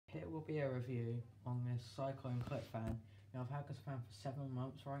will be a review on this cyclone clip fan. Now, I've had this fan for 7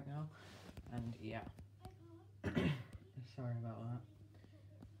 months right now, and yeah. Sorry about that.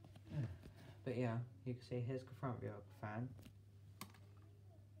 But yeah, you can see here's the front view of the fan.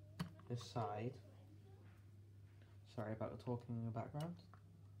 This side. Sorry about the talking in the background.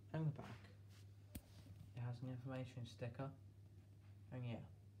 And the back. It has an information sticker. And yeah.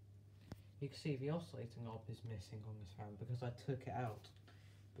 You can see the oscillator knob is missing on this fan because I took it out.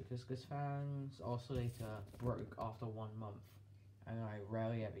 Because this fan's oscillator broke after 1 month. And I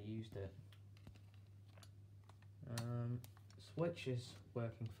rarely ever used it. Switch is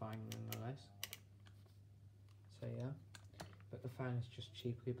working fine nonetheless. So yeah. But the fan is just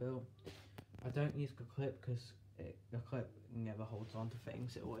cheaply built. I don't use the clip because the clip never holds on to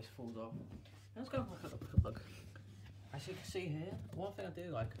things, it always falls off. Let's go look at the plug. As you can see here, one thing I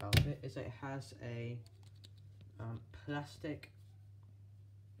do like about it is it has a plastic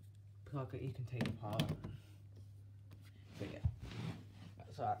plug that you can take apart. But yeah,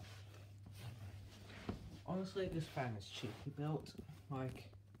 that's that. Honestly, this fan is cheaply built. Like,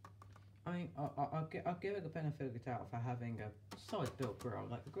 I mean, I'll give it the benefit of the doubt for having a solid built grill.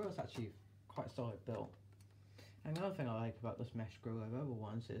 Like, the grill's actually quite solid built. And the other thing I like about this mesh grill over other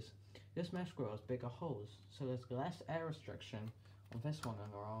ones is this mesh grill has bigger holes, so there's less air restriction on this one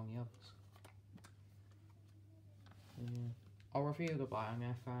than there are on the others. Yeah. I'll review the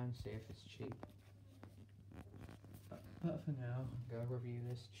Bionair fan, see if it's cheap. But for now, I'm going to review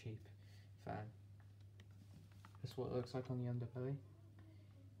this cheap fan. This is what it looks like on the underbelly.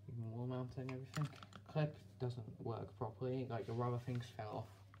 You can wall mount it and everything. Clip doesn't work properly, like the rubber things fell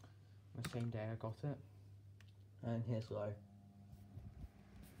off the same day I got it. And here's low.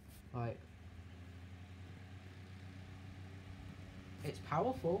 Like, it's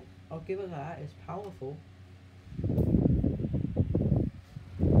powerful, I'll give it that, it's powerful.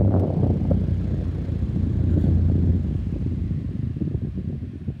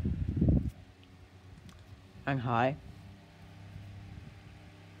 And high.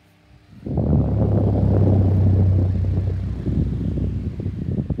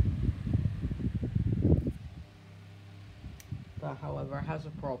 But however, it has a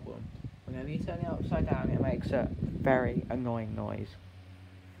problem. Whenever you turn it upside down, it makes a very annoying noise.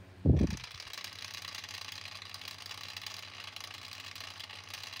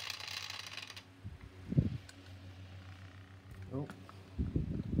 Oh.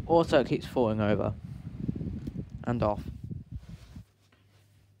 Also, it keeps falling over and off.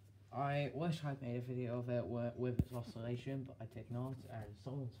 I wish I'd made a video of it with its oscillation, but I did not, and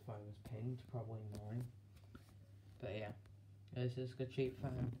someone's phone was pinged, probably mine. But yeah, this is a cheap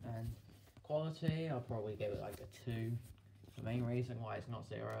fan, and quality, I'll probably give it like a 2. The main reason why it's not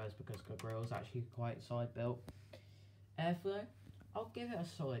 0 is because the grill is actually quite solid built. Airflow, I'll give it a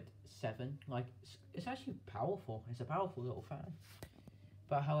solid 7. Like, it's actually powerful. It's a powerful little fan.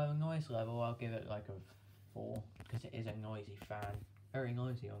 But however, noise level, I'll give it like a 4, because it is a noisy fan. Very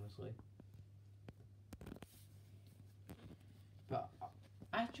noisy, honestly. But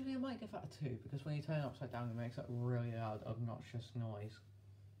actually, I might give that a 2, because when you turn it upside down, it makes that really loud, obnoxious noise.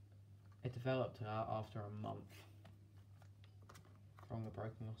 It developed that after a month from the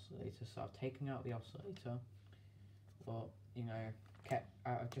broken oscillator, so I've taken out the oscillator, but, you know,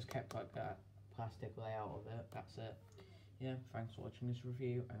 I've just kept like that plastic layout of it, that's it. Yeah, thanks for watching this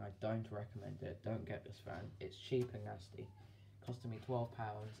review, and I don't recommend it. Don't get this fan. It's cheap and nasty. Costed me £12,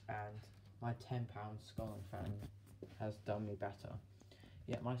 and my £10 Scotland fan has done me better.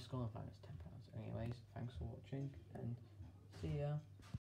 Yeah, my Scotland fan is £10. Anyways, thanks for watching, and see ya.